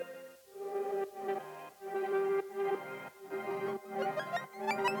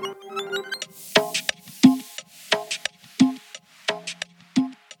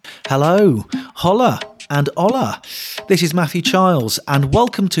Hello, hola, and hola. This is Matthew Childs, and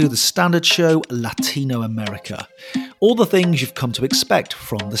welcome to the Standard Show LatinoAmerica. All the things you've come to expect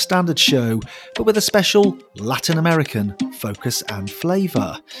from the Standard Show, but with a special Latin American focus and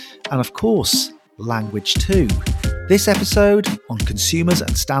flavour. And of course, language too. This episode on consumers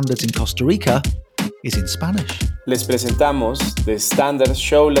and standards in Costa Rica is in Spanish. Les presentamos The Standard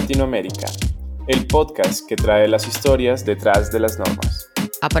Show Latinoamérica, el podcast que trae las historias detrás de las normas.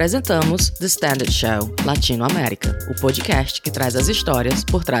 Apresentamos The Standard Show Latinoamérica, o podcast que traz as histórias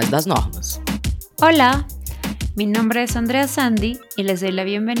por trás das normas. Hola, mi nombre es Andrea Sandy y les doy la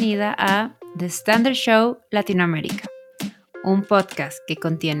bienvenida a The Standard Show Latinoamérica, un podcast que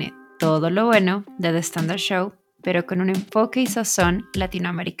contiene todo lo bueno de The Standard Show, pero con un enfoque y sazón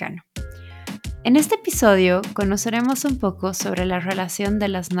latinoamericano. En este episodio conoceremos un poco sobre la relación de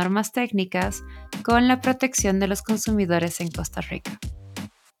las normas técnicas con la protección de los consumidores en Costa Rica.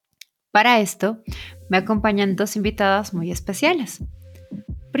 Para esto, me acompañan dos invitadas muy especiales.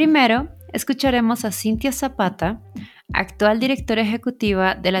 Primero, escucharemos a Cintia Zapata, actual directora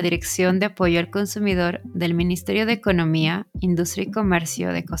ejecutiva de la Dirección de Apoyo al Consumidor del Ministerio de Economía, Industria y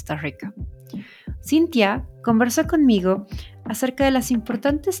Comercio de Costa Rica. Cintia conversó conmigo acerca de las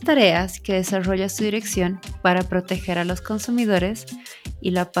importantes tareas que desarrolla su dirección para proteger a los consumidores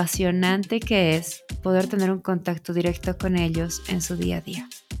y lo apasionante que es poder tener un contacto directo con ellos en su día a día.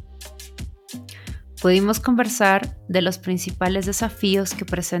 Pudimos conversar de los principales desafíos que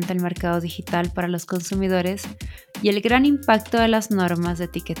presenta el mercado digital para los consumidores y el gran impacto de las normas de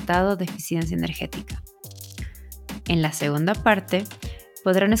etiquetado de eficiencia energética. En la segunda parte,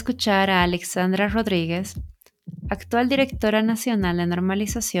 podrán escuchar a Alexandra Rodríguez, actual directora nacional de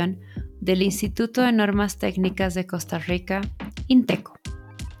normalización del Instituto de Normas Técnicas de Costa Rica, INTECO.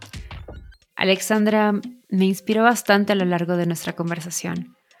 Alexandra me inspiró bastante a lo largo de nuestra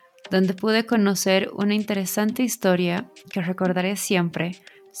conversación, donde pude conocer una interesante historia que recordaré siempre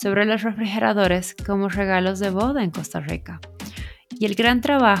sobre los refrigeradores como regalos de boda en Costa Rica y el gran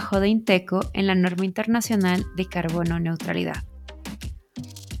trabajo de INTECO en la norma internacional de carbono neutralidad.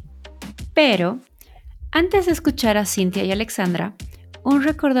 Pero, antes de escuchar a Cintia y Alexandra, un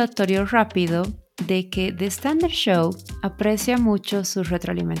recordatorio rápido de que The Standard Show aprecia mucho su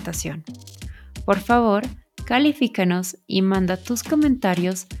retroalimentación. Por favor, califícanos y manda tus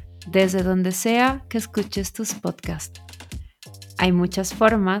comentarios desde donde sea que escuches tus podcasts. Hay muchas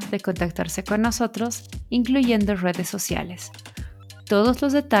formas de contactarse con nosotros, incluyendo redes sociales. Todos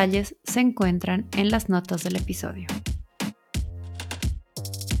los detalles se encuentran en las notas del episodio.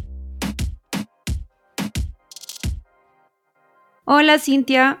 Hola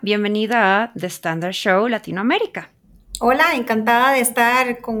Cintia, bienvenida a The Standard Show Latinoamérica. Hola, encantada de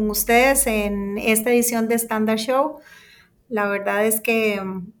estar con ustedes en esta edición de Standard Show. La verdad es que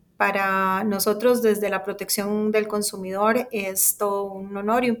para nosotros desde la protección del consumidor es todo un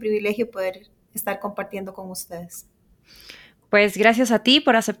honor y un privilegio poder estar compartiendo con ustedes. Pues gracias a ti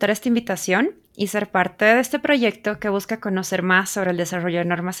por aceptar esta invitación y ser parte de este proyecto que busca conocer más sobre el desarrollo de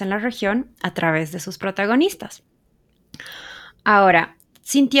normas en la región a través de sus protagonistas. Ahora,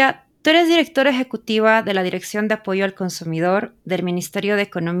 Cintia, tú eres directora ejecutiva de la Dirección de Apoyo al Consumidor del Ministerio de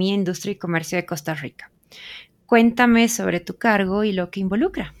Economía, Industria y Comercio de Costa Rica. Cuéntame sobre tu cargo y lo que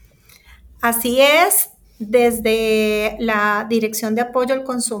involucra. Así es, desde la Dirección de Apoyo al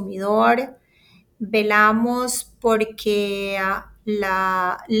Consumidor velamos porque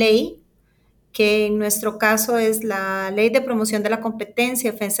la ley, que en nuestro caso es la Ley de Promoción de la Competencia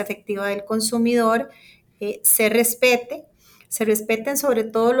y Defensa Efectiva del Consumidor, se respeten sobre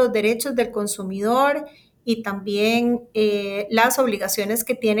todo los derechos del consumidor y también las obligaciones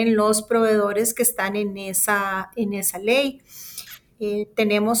que tienen los proveedores que están en esa ley.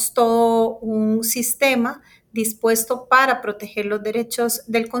 Tenemos todo un sistema dispuesto para proteger los derechos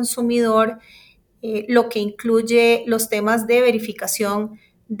del consumidor, lo que incluye los temas de verificación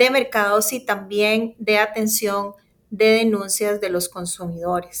de mercados y también de atención de denuncias de los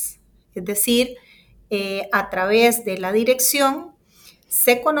consumidores. Es decir, a través de la dirección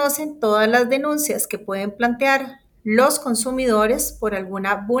se conocen todas las denuncias que pueden plantear los consumidores por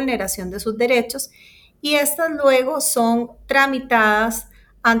alguna vulneración de sus derechos y estas luego son tramitadas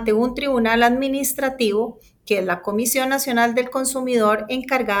ante un tribunal administrativo, que es la Comisión Nacional del Consumidor,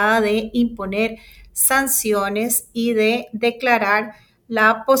 encargada de imponer sanciones y de declarar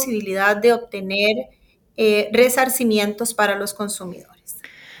la posibilidad de obtener resarcimientos para los consumidores.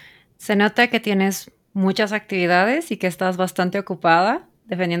 Se nota que tienes muchas actividades y que estás bastante ocupada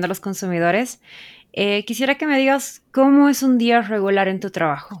defendiendo a los consumidores. Quisiera que me digas cómo es un día regular en tu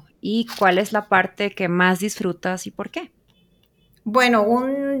trabajo y cuál es la parte que más disfrutas y por qué. Bueno,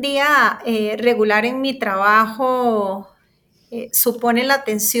 un día regular en mi trabajo supone la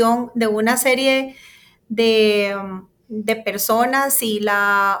atención de una serie de personas y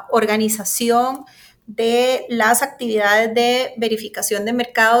la organización de las actividades de verificación de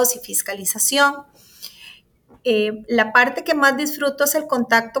mercados y fiscalización. La parte que más disfruto es el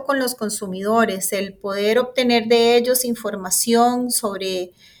contacto con los consumidores, el poder obtener de ellos información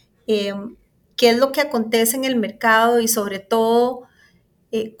sobre eh, qué es lo que acontece en el mercado y sobre todo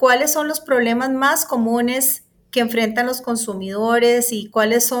cuáles son los problemas más comunes que enfrentan los consumidores y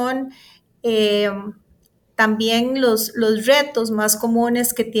cuáles son eh, también los retos más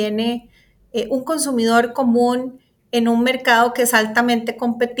comunes que tiene un consumidor común en un mercado que es altamente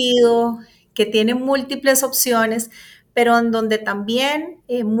competido, que tiene múltiples opciones, pero en donde también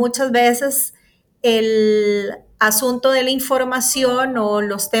muchas veces el asunto de la información o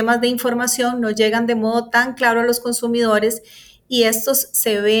los temas de información no llegan de modo tan claro a los consumidores y estos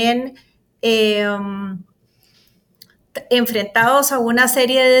se ven enfrentados a una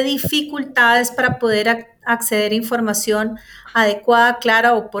serie de dificultades para poder acceder a información adecuada,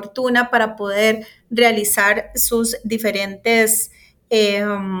 clara, oportuna, para poder realizar sus diferentes, eh,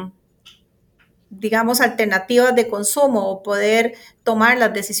 digamos, alternativas de consumo o poder tomar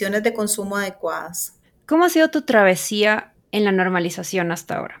las decisiones de consumo adecuadas. ¿Cómo ha sido tu travesía en la normalización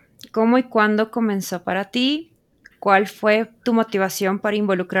hasta ahora? ¿Cómo y cuándo comenzó para ti? ¿Cuál fue tu motivación para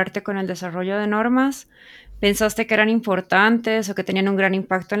involucrarte con el desarrollo de normas? ¿Pensaste que eran importantes o que tenían un gran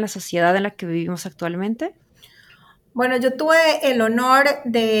impacto en la sociedad en la que vivimos actualmente? Bueno, yo tuve el honor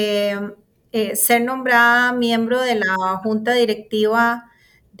de ser nombrada miembro de la junta directiva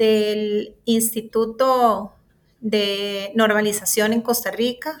del Instituto de Normalización en Costa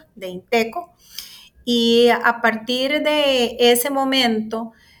Rica, de INTECO, y a partir de ese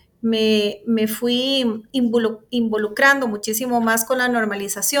momento me fui involucrando muchísimo más con la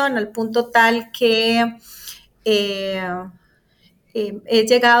normalización, al punto tal que eh, he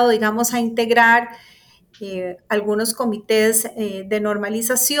llegado, digamos, a integrar algunos comités de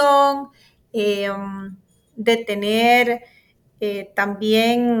normalización, eh, de tener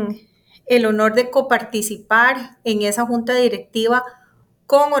también el honor de coparticipar en esa junta directiva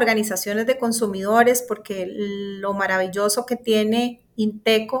con organizaciones de consumidores, porque lo maravilloso que tiene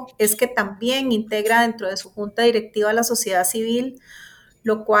Inteco es que también integra dentro de su junta directiva a la sociedad civil,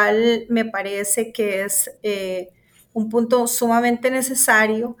 lo cual me parece que es un punto sumamente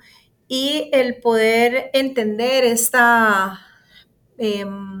necesario y el poder entender esta eh,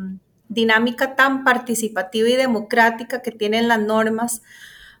 dinámica tan participativa y democrática que tienen las normas,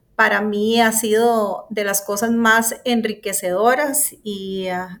 para mí ha sido de las cosas más enriquecedoras y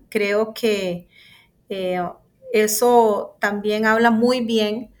creo que eh, eso también habla muy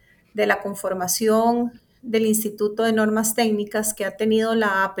bien de la conformación del Instituto de Normas Técnicas, que ha tenido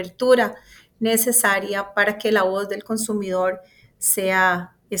la apertura necesaria para que la voz del consumidor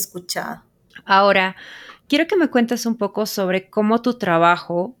sea escuchada. Ahora, quiero que me cuentes un poco sobre cómo tu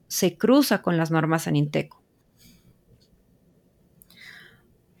trabajo se cruza con las normas en Inteco.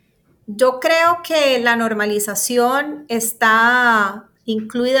 Yo creo que la normalización está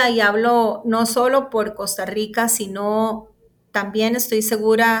incluida y hablo no solo por Costa Rica, sino también estoy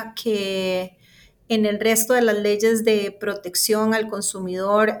segura que en el resto de las leyes de protección al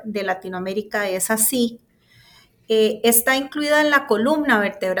consumidor de Latinoamérica es así. Está incluida en la columna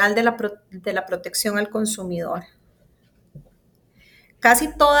vertebral de la protección al consumidor.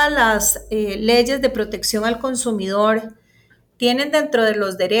 Casi todas las leyes de protección al consumidor tienen dentro de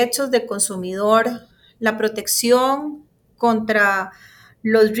los derechos del consumidor la protección contra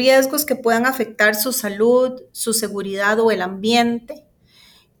los riesgos que puedan afectar su salud, su seguridad o el ambiente.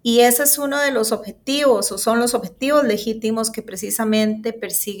 Y ese es uno de los objetivos, o son los objetivos legítimos que precisamente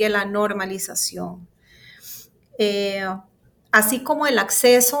persigue la normalización. Eh, Así como el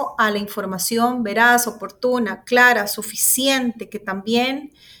acceso a la información veraz, oportuna, clara, suficiente, que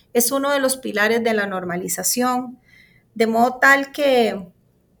también es uno de los pilares de la normalización, de modo tal que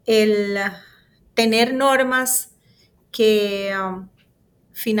el tener normas que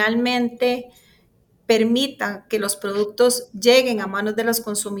finalmente permitan que los productos lleguen a manos de los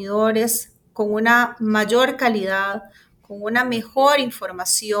consumidores con una mayor calidad, con una mejor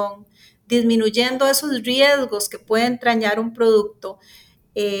información, disminuyendo esos riesgos que puede entrañar un producto,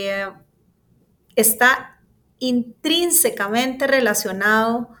 eh, está intrínsecamente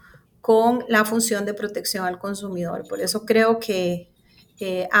relacionado con la función de protección al consumidor. Por eso creo que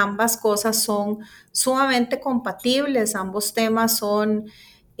ambas cosas son sumamente compatibles, ambos temas son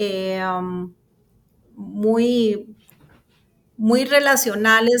muy, muy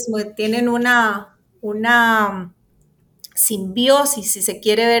relacionales, tienen una simbiosis, si se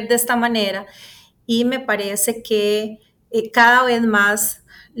quiere ver de esta manera, y me parece que cada vez más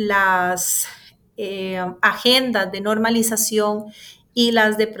las agendas de normalización y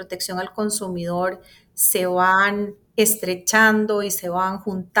las de protección al consumidor se van estrechando y se van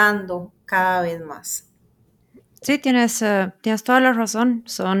juntando cada vez más. Sí, tienes toda la razón.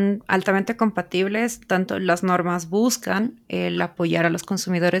 Son altamente compatibles. Tanto las normas buscan el apoyar a los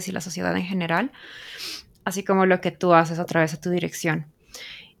consumidores y la sociedad en general, así como lo que tú haces a través de tu dirección.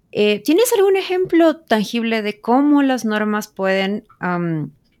 ¿Tienes algún ejemplo tangible de cómo las normas pueden,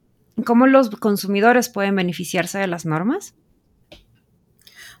 cómo los consumidores pueden beneficiarse de las normas?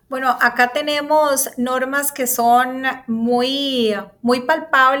 Bueno, acá tenemos normas que son muy, muy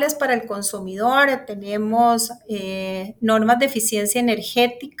palpables para el consumidor. Tenemos normas de eficiencia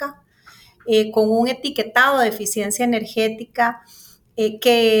energética con un etiquetado de eficiencia energética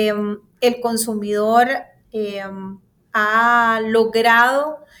que el consumidor eh, ha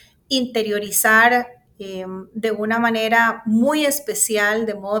logrado interiorizar de una manera muy especial,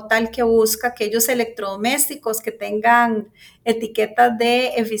 de modo tal que busca aquellos electrodomésticos que tengan etiquetas de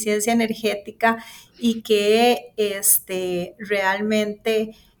eficiencia energética y que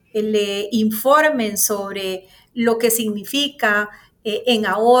realmente le informen sobre lo que significa en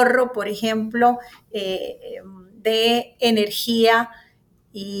ahorro, por ejemplo, de energía.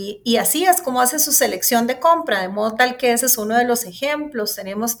 Y así es como hace su selección de compra, de modo tal que ese es uno de los ejemplos.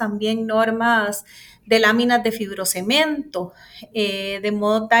 Tenemos también normas de láminas de fibrocemento, de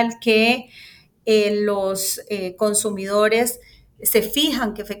modo tal que los consumidores se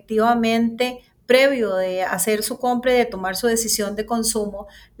fijan que efectivamente, previo de hacer su compra y de tomar su decisión de consumo,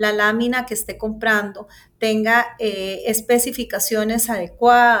 la lámina que esté comprando tenga especificaciones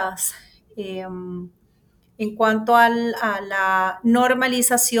adecuadas. En cuanto a la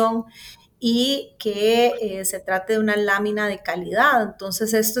normalización y que se trate de una lámina de calidad.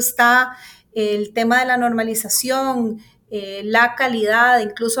 Entonces, esto está, el tema de la normalización, la calidad,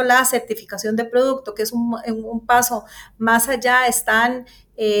 incluso la certificación de producto, que es un paso más allá, están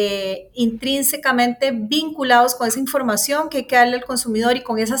intrínsecamente vinculados con esa información que hay que darle al consumidor y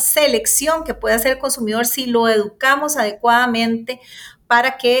con esa selección que puede hacer el consumidor si lo educamos adecuadamente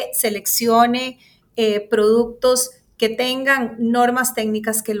para que seleccione productos que tengan normas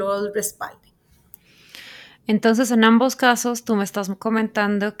técnicas que los respalden. Entonces, en ambos casos, tú me estás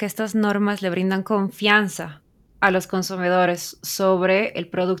comentando que estas normas le brindan confianza a los consumidores sobre el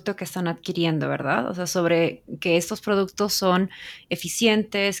producto que están adquiriendo, ¿verdad? O sea, sobre que estos productos son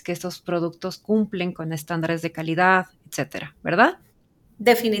eficientes, que estos productos cumplen con estándares de calidad, etcétera, ¿verdad?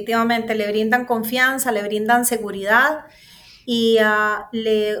 Definitivamente le brindan confianza, le brindan seguridad y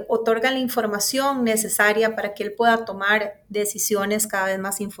le otorgan la información necesaria para que él pueda tomar decisiones cada vez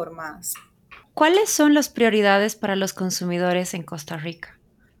más informadas. ¿Cuáles son las prioridades para los consumidores en Costa Rica?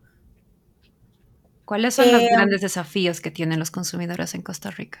 ¿Cuáles son los Eh, grandes desafíos que tienen los consumidores en Costa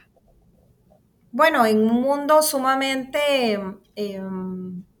Rica? bueno, en un mundo sumamente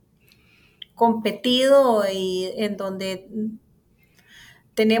competido y en donde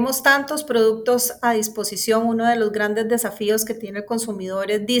tenemos tantos productos a disposición, uno de los grandes desafíos que tiene el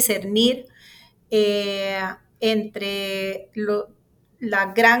consumidor es discernir eh, entre la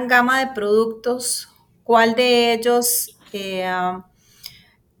gran gama de productos, cuál de ellos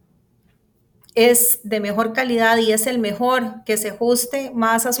es de mejor calidad y es el mejor que se ajuste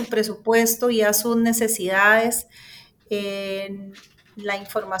más a su presupuesto y a sus necesidades. La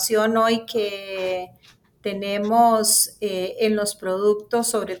información hoy que tenemos en los productos,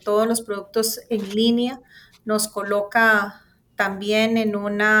 sobre todo en los productos en línea, nos coloca también en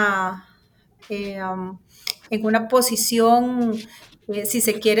una posición, si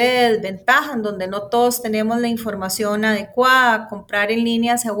se quiere, de desventaja, en donde no todos tenemos la información adecuada. Comprar en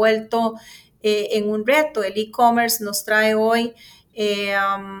línea se ha vuelto en un reto. El e-commerce nos trae hoy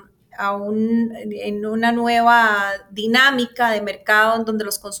en una nueva dinámica de mercado en donde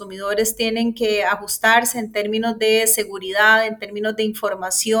los consumidores tienen que ajustarse en términos de seguridad, en términos de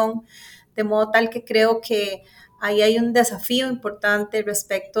información, de modo tal que creo que ahí hay un desafío importante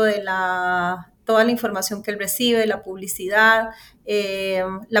respecto de toda la información que él recibe, la publicidad,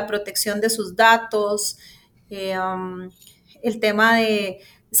 la protección de sus datos, el tema de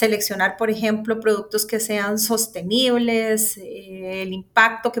seleccionar, por ejemplo, productos que sean sostenibles, el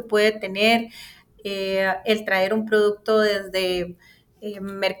impacto que puede tener el traer un producto desde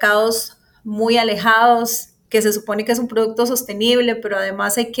mercados muy alejados, que se supone que es un producto sostenible, pero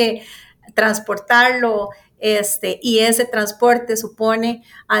además hay que transportarlo, y ese transporte supone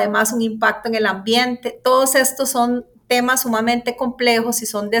además un impacto en el ambiente. Todos estos son temas sumamente complejos y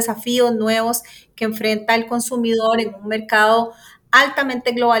son desafíos nuevos que enfrenta el consumidor en un mercado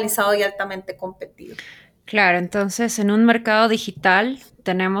altamente globalizado y altamente competido. Claro, entonces en un mercado digital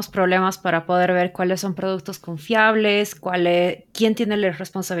tenemos problemas para poder ver cuáles son productos confiables, quién tiene la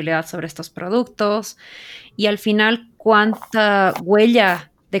responsabilidad sobre estos productos y al final cuánta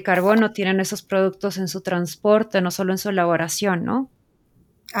huella de carbono tienen esos productos en su transporte, no solo en su elaboración, ¿no?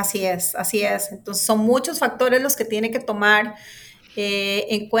 Así es, así es. Entonces son muchos factores los que tiene que tomar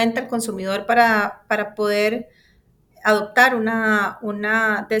en cuenta el consumidor para poder adoptar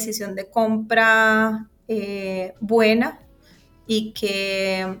una decisión de compra buena y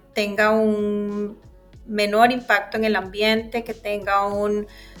que tenga un menor impacto en el ambiente, que tenga un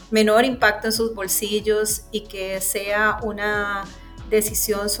menor impacto en sus bolsillos y que sea una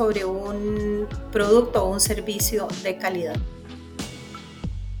decisión sobre un producto o un servicio de calidad.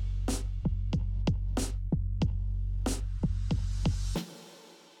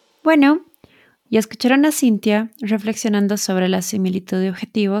 Bueno, y escucharon a Cintia reflexionando sobre la similitud de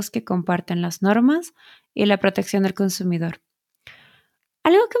objetivos que comparten las normas y la protección del consumidor.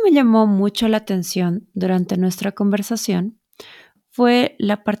 Algo que me llamó mucho la atención durante nuestra conversación fue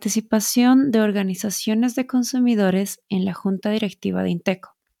la participación de organizaciones de consumidores en la junta directiva de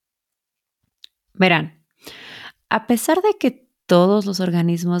Inteco. Verán, a pesar de que todos los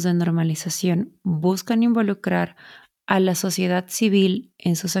organismos de normalización buscan involucrar a la sociedad civil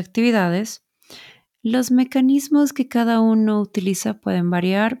en sus actividades, los mecanismos que cada uno utiliza pueden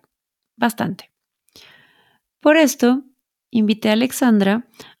variar bastante. Por esto, invité a Alexandra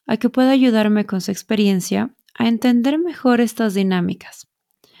a que pueda ayudarme con su experiencia a entender mejor estas dinámicas.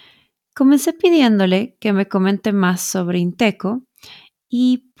 Comencé pidiéndole que me comente más sobre Inteco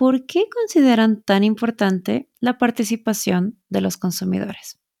y por qué consideran tan importante la participación de los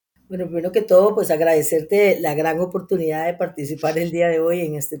consumidores. Bueno, primero que todo, pues agradecerte la gran oportunidad de participar el día de hoy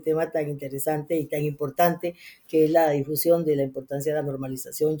en este tema tan interesante y tan importante que es la difusión de la importancia de la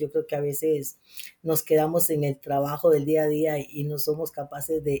normalización. Yo creo que a veces nos quedamos en el trabajo del día a día y no somos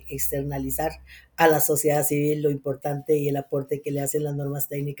capaces de externalizar a la sociedad civil lo importante y el aporte que le hacen las normas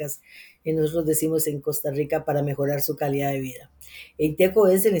técnicas, y nosotros decimos en Costa Rica, para mejorar su calidad de vida. INTECO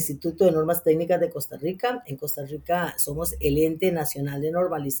es el Instituto de Normas Técnicas de Costa Rica. En Costa Rica somos el ente nacional de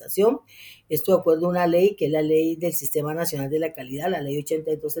normalización. Esto de acuerdo a una ley que es la ley del Sistema Nacional de la Calidad, la ley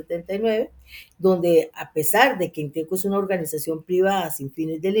 8279, donde a pesar de que INTECO es una organización privada sin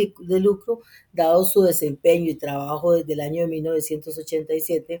fines de lucro, dado su desempeño y trabajo desde el año de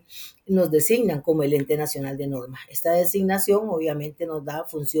 1987, nos designan como el ente nacional de normas. Esta designación obviamente nos da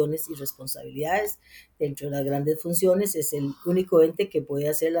funciones y responsabilidades. Dentro de las grandes funciones es el único ente que puede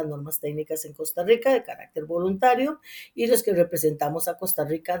hacer las normas técnicas en Costa Rica de carácter voluntario y los que representamos a Costa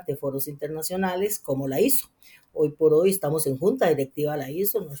Rica ante foros internacionales como la ISO. Hoy por hoy estamos en junta directiva de la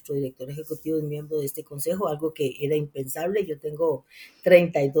ISO, nuestro director ejecutivo es miembro de este consejo, algo que era impensable. Yo tengo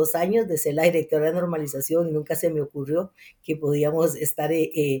 32 años de ser la directora de normalización y nunca se me ocurrió que podíamos estar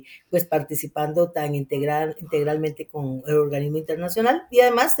pues participando tan integralmente con el organismo internacional. Y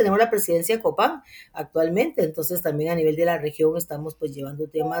además tenemos la presidencia de COPAN actualmente, entonces también a nivel de la región estamos pues llevando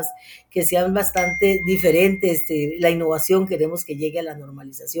temas que sean bastante diferentes. La innovación queremos que llegue a la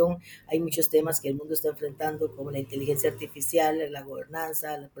normalización. Hay muchos temas que el mundo está enfrentando como la inteligencia artificial, la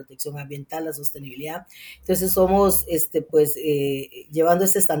gobernanza, la protección ambiental, la sostenibilidad. Entonces somos llevando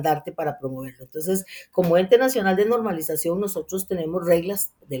este estandarte para promoverlo. Entonces, como ente nacional de normalización, nosotros tenemos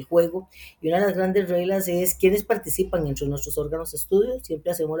reglas del juego y una de las grandes reglas es quiénes participan entre nuestros órganos de estudio.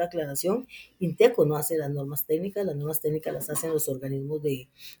 Siempre hacemos la aclaración, INTECO no hace las normas técnicas las hacen los organismos de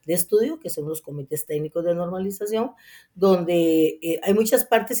estudio, que son los comités técnicos de normalización, donde hay muchas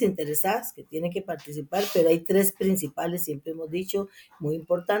partes interesadas que tienen que participar, pero hay tres principales, siempre hemos dicho, muy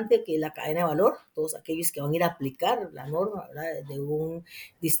importante, que es la cadena de valor, todos aquellos que van a ir a aplicar la norma, ¿verdad? De un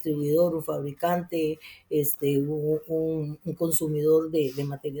distribuidor, un fabricante, un consumidor de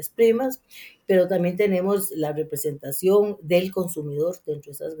materias primas, pero también tenemos la representación del consumidor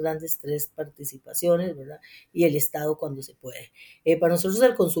dentro de esas grandes tres participaciones, ¿verdad? Y el Estado cuando se puede. Para nosotros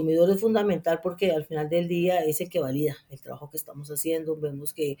el consumidor es fundamental porque al final del día es el que valida el trabajo que estamos haciendo.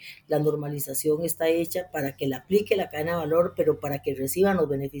 Vemos que la normalización está hecha para que la aplique la cadena de valor, pero para que reciban los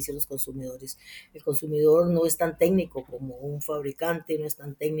beneficios los consumidores. El consumidor no es tan técnico como un fabricante, no es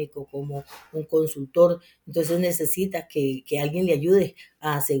tan técnico como un consultor, entonces necesita que alguien le ayude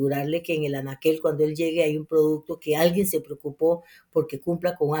a asegurarle que en el anaquel, cuando él llegue, hay un producto que alguien se preocupó porque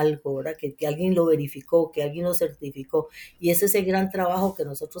cumpla con algo, ¿verdad? Que alguien lo verificó, que alguien lo certificó. Y ese es el gran trabajo que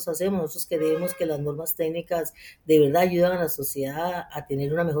nosotros hacemos. Nosotros queremos que las normas técnicas de verdad ayudan a la sociedad a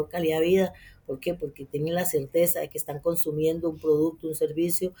tener una mejor calidad de vida, ¿Por qué? Porque tienen la certeza de que están consumiendo un producto, un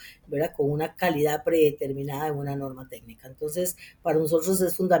servicio, ¿verdad? Con una calidad predeterminada en una norma técnica. Entonces, para nosotros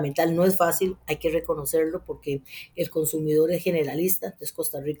es fundamental, no es fácil, hay que reconocerlo porque el consumidor es generalista. Entonces,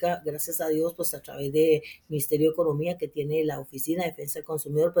 Costa Rica, gracias a Dios, pues a través del Ministerio de Economía, que tiene la Oficina de Defensa del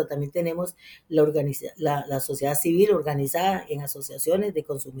Consumidor, pero también tenemos la sociedad civil organizada en asociaciones de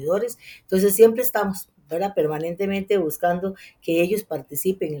consumidores. Entonces, siempre estamos, ¿verdad? Permanentemente buscando que ellos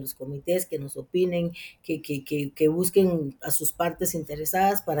participen en los comités, que nos opinen, que busquen a sus partes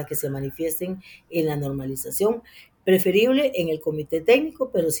interesadas para que se manifiesten en la normalización. Preferible en el comité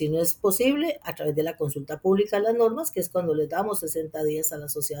técnico, pero si no es posible, a través de la consulta pública de las normas, que es cuando les damos 60 días a la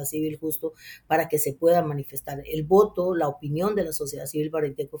sociedad civil justo para que se pueda manifestar el voto, la opinión de la sociedad civil para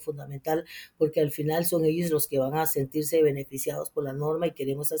el texto fundamental, porque al final son ellos los que van a sentirse beneficiados por la norma y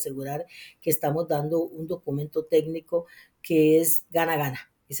queremos asegurar que estamos dando un documento técnico que es gana-gana.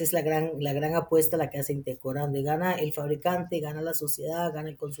 Esa es la gran apuesta la que hace Intecora, donde gana el fabricante, gana la sociedad, gana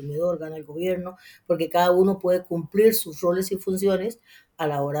el consumidor, gana el gobierno, porque cada uno puede cumplir sus roles y funciones a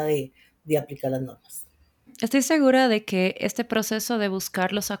la hora de aplicar las normas. Estoy segura de que este proceso de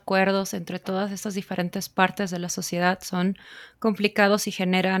buscar los acuerdos entre todas estas diferentes partes de la sociedad son complicados y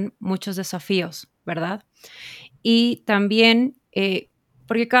generan muchos desafíos, ¿verdad? Y también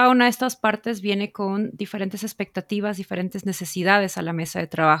porque cada una de estas partes viene con diferentes expectativas, diferentes necesidades a la mesa de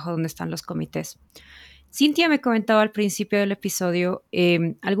trabajo donde están los comités. Cintia me comentaba al principio del episodio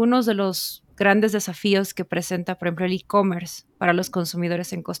algunos de los grandes desafíos que presenta, por ejemplo, el e-commerce para los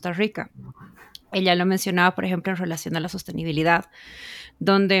consumidores en Costa Rica. Ella lo mencionaba, por ejemplo, en relación a la sostenibilidad,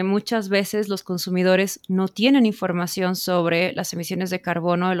 donde muchas veces los consumidores no tienen información sobre las emisiones de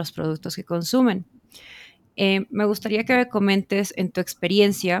carbono de los productos que consumen. Me gustaría que me comentes en tu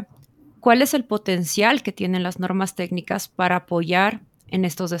experiencia cuál es el potencial que tienen las normas técnicas para apoyar en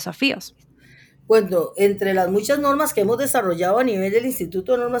estos desafíos. Bueno, entre las muchas normas que hemos desarrollado a nivel del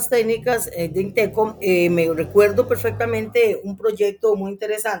Instituto de Normas Técnicas de INTECOM, me recuerdo perfectamente un proyecto muy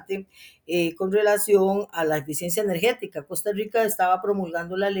interesante con relación a la eficiencia energética. Costa Rica estaba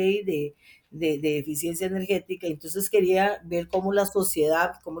promulgando la ley de eficiencia energética, entonces quería ver cómo la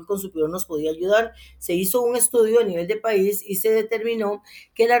sociedad, cómo el consumidor nos podía ayudar. Se hizo un estudio a nivel de país y se determinó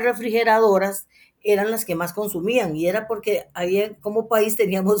que las refrigeradoras eran las que más consumían y era porque había, como país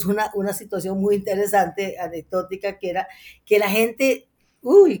teníamos una situación muy interesante, anecdótica, que era que la gente,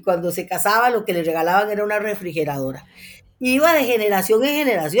 cuando se casaba lo que le regalaban era una refrigeradora. Iba de generación en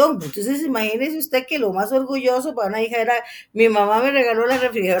generación. Entonces, imagínese usted que lo más orgulloso para una hija era, mi mamá me regaló la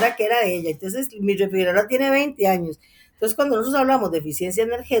refrigeradora que era de ella. Entonces, mi refrigeradora tiene 20 años. Entonces, cuando nosotros hablamos de eficiencia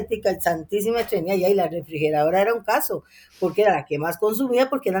energética, el Santísima Trinidad, y la refrigeradora era un caso, porque era la que más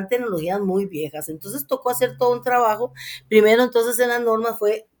consumía, porque eran tecnologías muy viejas. Entonces, tocó hacer todo un trabajo. Primero, entonces, en las normas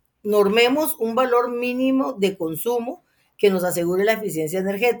fue, normemos un valor mínimo de consumo que nos asegure la eficiencia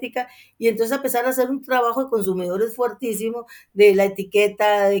energética, y entonces empezar a hacer un trabajo de consumidores fuertísimo, de la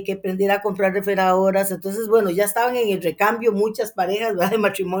etiqueta, de que aprendiera a comprar refrigeradoras. Entonces, bueno, ya estaban en el recambio muchas parejas, ¿verdad?, de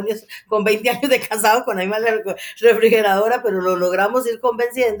matrimonios con 20 años de casado con la misma refrigeradora, pero lo logramos ir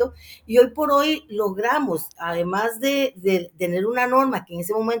convenciendo, y hoy por hoy logramos, además de tener una norma que en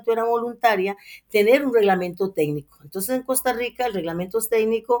ese momento era voluntaria, tener un reglamento técnico. Entonces, en Costa Rica, el reglamento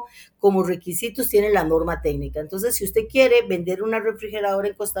técnico como requisitos tiene la norma técnica. Entonces, si usted quiere vender una refrigeradora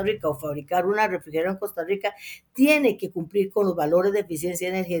en Costa Rica o fabricar una refrigeradora en Costa Rica, tiene que cumplir con los valores de eficiencia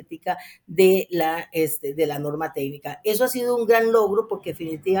energética de la norma técnica. Eso ha sido un gran logro porque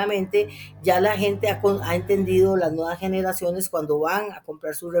definitivamente ya la gente ha entendido, las nuevas generaciones cuando van a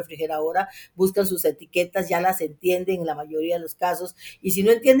comprar su refrigeradora, buscan sus etiquetas, ya las entienden en la mayoría de los casos, y si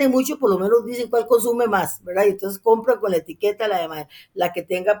no entienden mucho, por lo menos dicen cuál consume más, ¿verdad? Y entonces compran con la etiqueta la que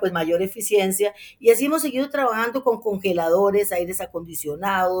tenga pues mayor eficiencia, y así hemos seguido trabajando con congeladores, aires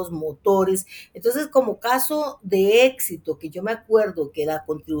acondicionados, motores. Entonces, como caso de éxito, que yo me acuerdo que la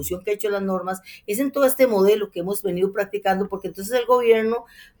contribución que ha hecho las normas es en todo este modelo que hemos venido practicando, porque entonces el gobierno,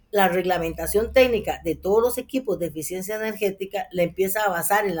 la reglamentación técnica de todos los equipos de eficiencia energética la empieza a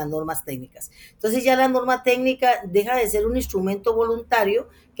basar en las normas técnicas. Entonces ya la norma técnica deja de ser un instrumento voluntario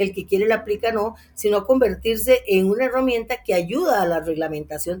que el que quiere la aplica no, sino convertirse en una herramienta que ayuda a la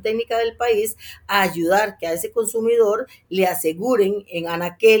reglamentación técnica del país a ayudar que a ese consumidor le aseguren en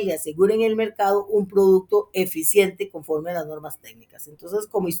anaquel, le aseguren en el mercado un producto eficiente conforme a las normas técnicas. Entonces,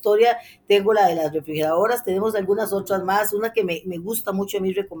 como historia, tengo la de las refrigeradoras, tenemos algunas otras más, una que me gusta mucho a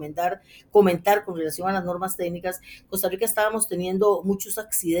mí comentar con relación a las normas técnicas. Costa Rica estábamos teniendo muchos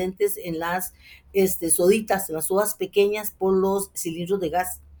accidentes en las soditas, en las sodas pequeñas por los cilindros de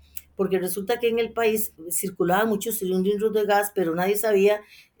gas, porque resulta que en el país circulaban muchos cilindros de gas, pero nadie sabía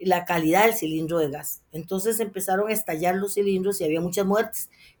la calidad del cilindro de gas. Entonces empezaron a estallar los cilindros y había muchas muertes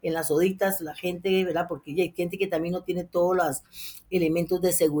en las oditas, la gente, ¿verdad? Porque hay gente que también no tiene todos los elementos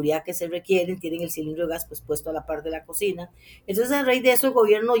de seguridad que se requieren, tienen el cilindro de gas pues puesto a la par de la cocina. Entonces a raíz de eso el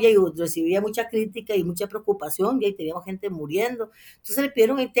gobierno ya recibía mucha crítica y mucha preocupación, y teníamos gente muriendo. Entonces le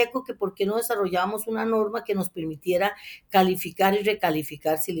pidieron a INTECO que por qué no desarrollábamos una norma que nos permitiera calificar y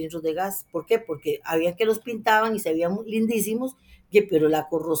recalificar cilindros de gas. ¿Por qué? Porque había que los pintaban y se veían lindísimos, pero la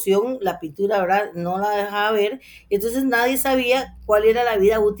corrosión, la pintura, ¿verdad?, no la dejaba ver, entonces nadie sabía cuál era la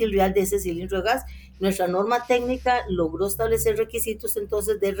vida útil real de ese cilindro de gas. Nuestra norma técnica logró establecer requisitos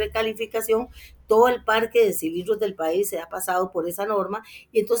entonces de recalificación. Todo el parque de cilindros del país se ha pasado por esa norma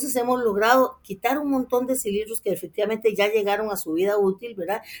y entonces hemos logrado quitar un montón de cilindros que efectivamente ya llegaron a su vida útil,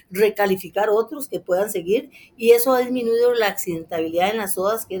 ¿verdad? Recalificar otros que puedan seguir, y eso ha disminuido la accidentabilidad en las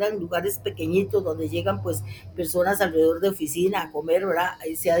sodas, que eran lugares pequeñitos donde llegan pues personas alrededor de oficina a comer, ¿verdad?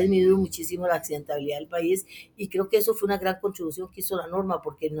 Se ha disminuido muchísimo la accidentabilidad del país, y creo que eso fue una gran contribución que hizo la norma,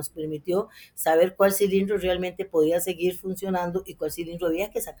 porque nos permitió saber cuál cilindro realmente podía seguir funcionando y cuál cilindro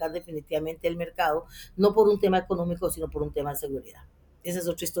había que sacar definitivamente del mercado, no por un tema económico, sino por un tema de seguridad. Esa es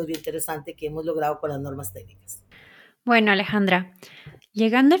otra historia interesante que hemos logrado con las normas técnicas. Bueno, Alejandra,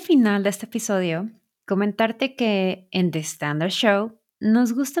 llegando al final de este episodio, comentarte que en The Standard Show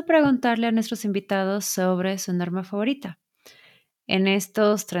nos gusta preguntarle a nuestros invitados sobre su norma favorita. En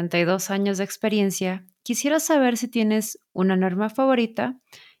estos 32 años de experiencia, quisiera saber si tienes una norma favorita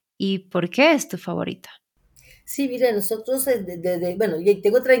y por qué es tu favorita. Sí, mire, nosotros bueno,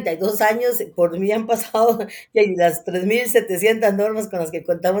 tengo 32 años, por mí han pasado las 3.700 normas con las que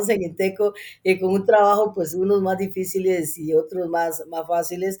contamos en Inteco, con un trabajo, pues unos más difíciles y otros más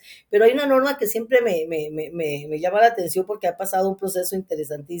fáciles, pero hay una norma que siempre me llama la atención porque ha pasado un proceso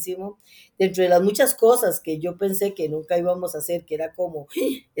interesantísimo. Dentro de las muchas cosas que yo pensé que nunca íbamos a hacer, que era como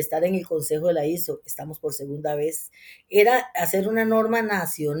estar en el Consejo de la ISO, estamos por segunda vez, era hacer una norma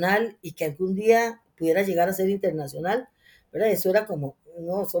nacional y que algún día pudiera llegar a ser internacional, ¿verdad? Eso era como,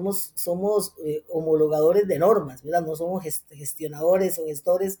 no, somos homologadores de normas, ¿verdad? No somos gestionadores o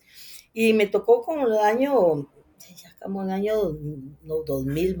gestores, y me tocó como el año, ya como el año no,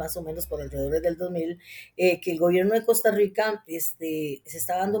 2000, más o menos por alrededor del 2000, que el gobierno de Costa Rica se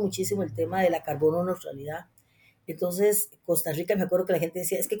está dando muchísimo el tema de la carbono neutralidad. Entonces, Costa Rica, me acuerdo que la gente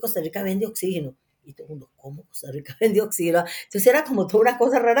decía, es que Costa Rica vende oxígeno. Y todo el mundo, ¿cómo Costa Rica vende oxígeno? Entonces era como toda una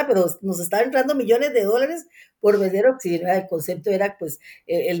cosa rara, pero nos estaban entrando millones de dólares por vender oxígeno. El concepto era pues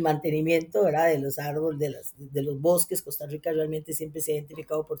el mantenimiento, ¿verdad?, de los árboles, de los bosques. Costa Rica realmente siempre se ha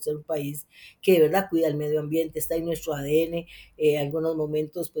identificado por ser un país que de verdad cuida el medio ambiente, está en nuestro ADN. En algunos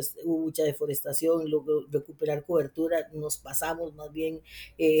momentos pues hubo mucha deforestación, luego recuperar cobertura, nos pasamos más bien.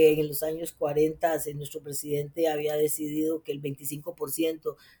 En los años 40 nuestro presidente había decidido que el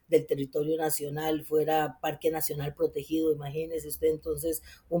 25% del territorio nacional fuera parque nacional protegido. Imagínese usted entonces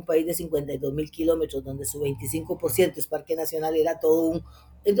un país de 52.000 kilómetros donde su 25% es parque nacional, era todo un...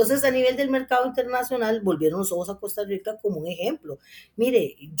 Entonces a nivel del mercado internacional volvieron los ojos a Costa Rica como un ejemplo.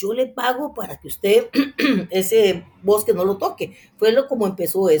 Mire, yo le pago para que usted ese bosque no lo toque. Fue como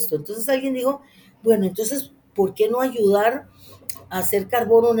empezó esto. Entonces alguien dijo, bueno, entonces, ¿por qué no ayudar a hacer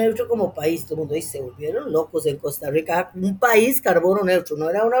carbono neutro como país? Todo el mundo dice, se volvieron locos en Costa Rica, un país carbono neutro, no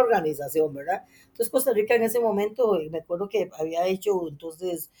era una organización, ¿verdad? Entonces Costa Rica en ese momento, me acuerdo que había hecho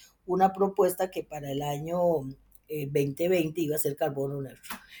entonces una propuesta que para el año 2020 iba a ser carbono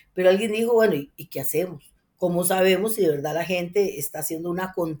neutro. Pero alguien dijo, bueno, ¿y qué hacemos? ¿Cómo sabemos si de verdad la gente está haciendo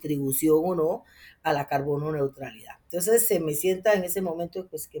una contribución o no a la carbono neutralidad? Entonces se me sienta en ese momento,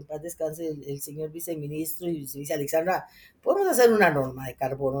 pues que en paz descanse el señor viceministro, y se dice, Alexandra, podemos hacer una norma de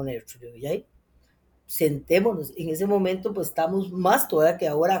carbono neutro. Y ahí sentémonos. En ese momento pues estamos más todavía que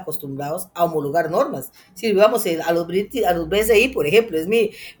ahora acostumbrados a homologar normas. Si vamos a los BCI, por ejemplo, es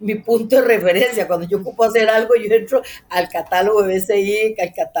mi punto de referencia. Cuando yo ocupo hacer algo, yo entro al catálogo de BCI,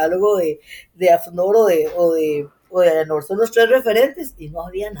 al catálogo de AFNOR o de ANOR, son los tres referentes, y no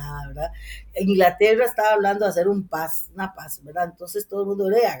había nada, ¿verdad? Inglaterra estaba hablando de hacer una paz, ¿verdad? Entonces todo el mundo,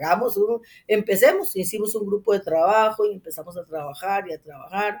 empecemos, hicimos un grupo de trabajo y empezamos a trabajar,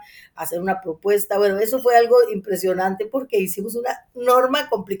 a hacer una propuesta. Bueno, eso fue algo impresionante porque hicimos una norma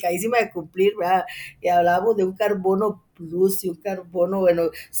complicadísima de cumplir, ¿verdad? Y hablábamos de un carbono plus y un carbono, bueno,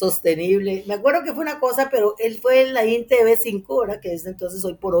 sostenible. Me acuerdo que fue una cosa, pero él fue en la INTB5, ¿verdad?, que es entonces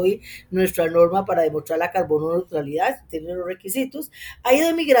hoy por hoy nuestra norma para demostrar la carbono neutralidad, tiene los requisitos. Ha ido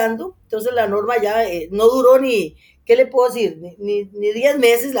emigrando, entonces la norma ya no duró ni ¿qué le puedo decir? Ni 10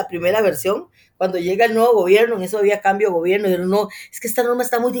 meses la primera versión, cuando llega el nuevo gobierno, en eso había cambio de gobierno, dijeron, no, es que esta norma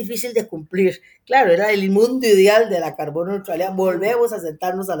está muy difícil de cumplir. Claro, era el mundo ideal de la carbono neutralidad, volvemos a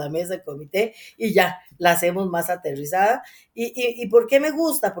sentarnos a la mesa del comité y ya la hacemos más aterrizada. ¿Y por qué me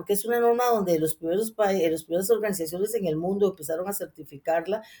gusta? Porque es una norma donde las primeras organizaciones en el mundo empezaron a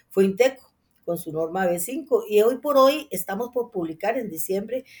certificarla, fue Inteco, con su norma B5, y hoy por hoy estamos por publicar en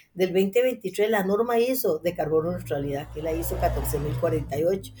diciembre del 2023 la norma ISO de carbono neutralidad, que es la ISO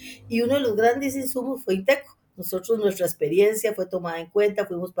 14048, y uno de los grandes insumos fue Inteco. Nosotros, nuestra experiencia fue tomada en cuenta,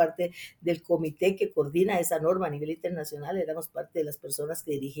 fuimos parte del comité que coordina esa norma a nivel internacional, éramos parte de las personas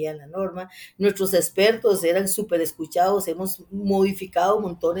que dirigían la norma, nuestros expertos eran súper escuchados, hemos modificado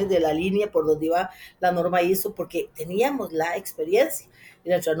montones de la línea por donde iba la norma ISO porque teníamos la experiencia. Y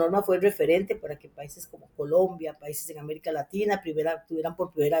nuestra norma fue referente para que países como Colombia, países en América Latina, tuvieran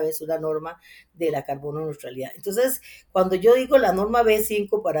por primera vez una norma de la carbono neutralidad. Entonces, cuando yo digo la norma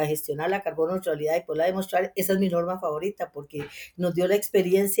B5 para gestionar la carbono neutralidad y poderla demostrar, esa es mi norma favorita porque nos dio la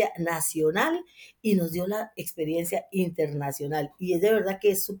experiencia nacional y nos dio la experiencia internacional. Y es de verdad que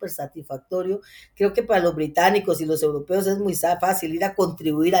es súper satisfactorio. Creo que para los británicos y los europeos es muy fácil ir a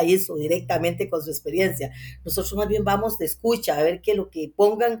contribuir a eso directamente con su experiencia. Nosotros más bien vamos de escucha a ver que lo que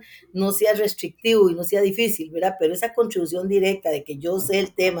pongan no sea restrictivo y no sea difícil, ¿verdad? Pero esa contribución directa de que yo sé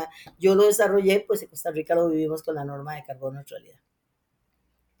el tema, yo lo desarrollé, pues en Costa Rica lo vivimos con la norma de carbono neutralidad.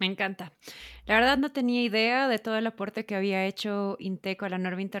 Me encanta. La verdad no tenía idea de todo el aporte que había hecho Inteco a la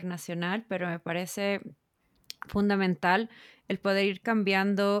norma internacional, pero me parece fundamental el poder ir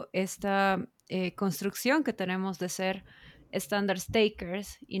cambiando esta construcción que tenemos de ser standards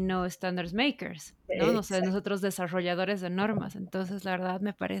takers y no standards makers, ¿no? O sea, nosotros desarrolladores de normas. Entonces, la verdad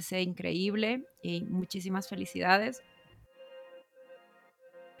me parece increíble y muchísimas felicidades.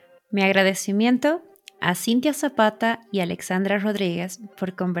 Mi agradecimiento a Cintia Zapata y Alexandra Rodríguez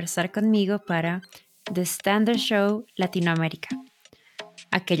por conversar conmigo para The Standard Show Latinoamérica.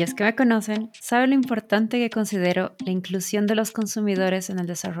 Aquellos que me conocen saben lo importante que considero la inclusión de los consumidores en el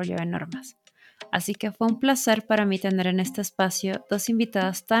desarrollo de normas. Así que fue un placer para mí tener en este espacio dos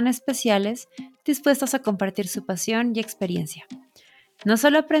invitadas tan especiales dispuestas a compartir su pasión y experiencia. No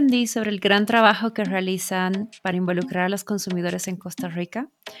solo aprendí sobre el gran trabajo que realizan para involucrar a los consumidores en Costa Rica,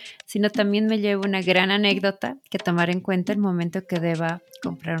 sino también me llevo una gran anécdota que tomar en cuenta el momento que deba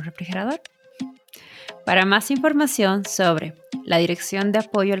comprar un refrigerador. Para más información sobre la Dirección de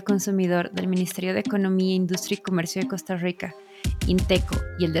Apoyo al Consumidor del Ministerio de Economía, Industria y Comercio de Costa Rica, Inteco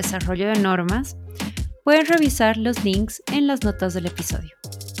y el desarrollo de normas, pueden revisar los links en las notas del episodio.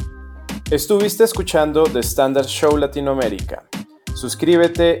 Estuviste escuchando The Standard Show Latinoamérica.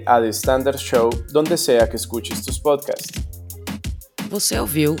 Suscríbete a The Standard Show donde sea que escuches tus podcasts. Você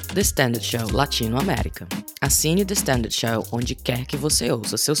ouviu The Standard Show Latinoamérica. Assine The Standard Show onde quer que você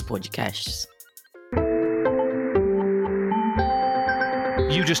ouça seus podcasts.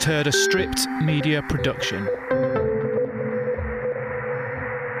 You just heard a Stripped Media production.